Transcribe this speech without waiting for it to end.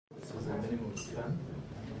the minimum spend,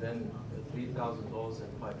 then $3,000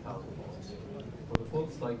 and $5,000. For the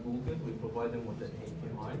folks like Google, we provide them with an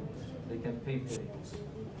API. They can pay per use.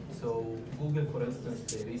 So Google, for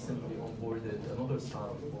instance, they recently onboarded another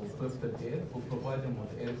startup called Purple Air, who provide them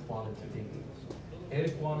with air quality data. Air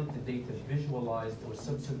quality data visualized or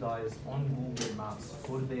subsidized on Google Maps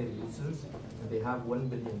for their users, and they have 1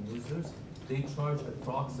 billion users. They charge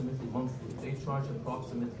approximately monthly. They charge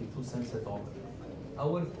approximately 2 cents a dollar.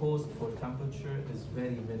 Our cost for temperature is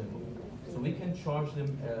very minimal. So we can charge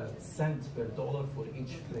them a cent per dollar for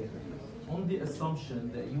each frame, on the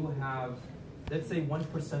assumption that you have, let's say,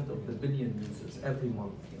 1% of the billion users every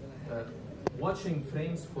month, watching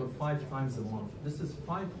frames for 5 times a month. This is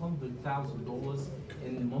 $500,000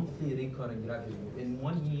 in monthly recurring revenue. In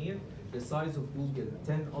 1 year, the size of Google,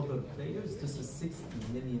 10 other players, this is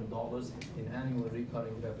 $60 million in annual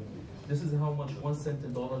recurring revenue. This is how much 1 cent a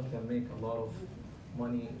dollar can make a lot of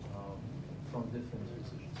money from different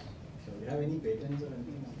users. So do you have any patents or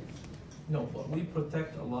anything? No, but we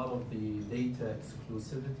protect a lot of the data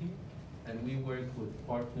exclusivity, and we work with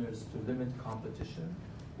partners to limit competition.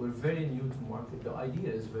 We're very new to market. The idea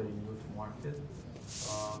is very new to market.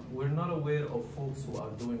 We're not aware of folks who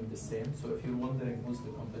are doing the same. So if you're wondering who's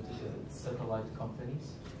the competition, it's satellite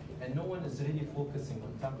companies. And no one is really focusing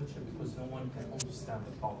on temperature because no one can understand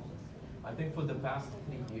the problem. I think for the past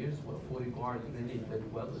 3 years, what FortiGuard really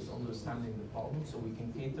did well is understanding the problem so we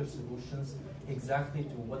can cater solutions exactly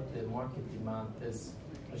to what the market demand is.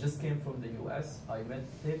 I just came from the US. I met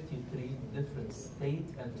 33 different state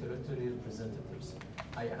and territory representatives.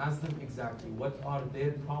 I asked them exactly what are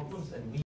their problems, and we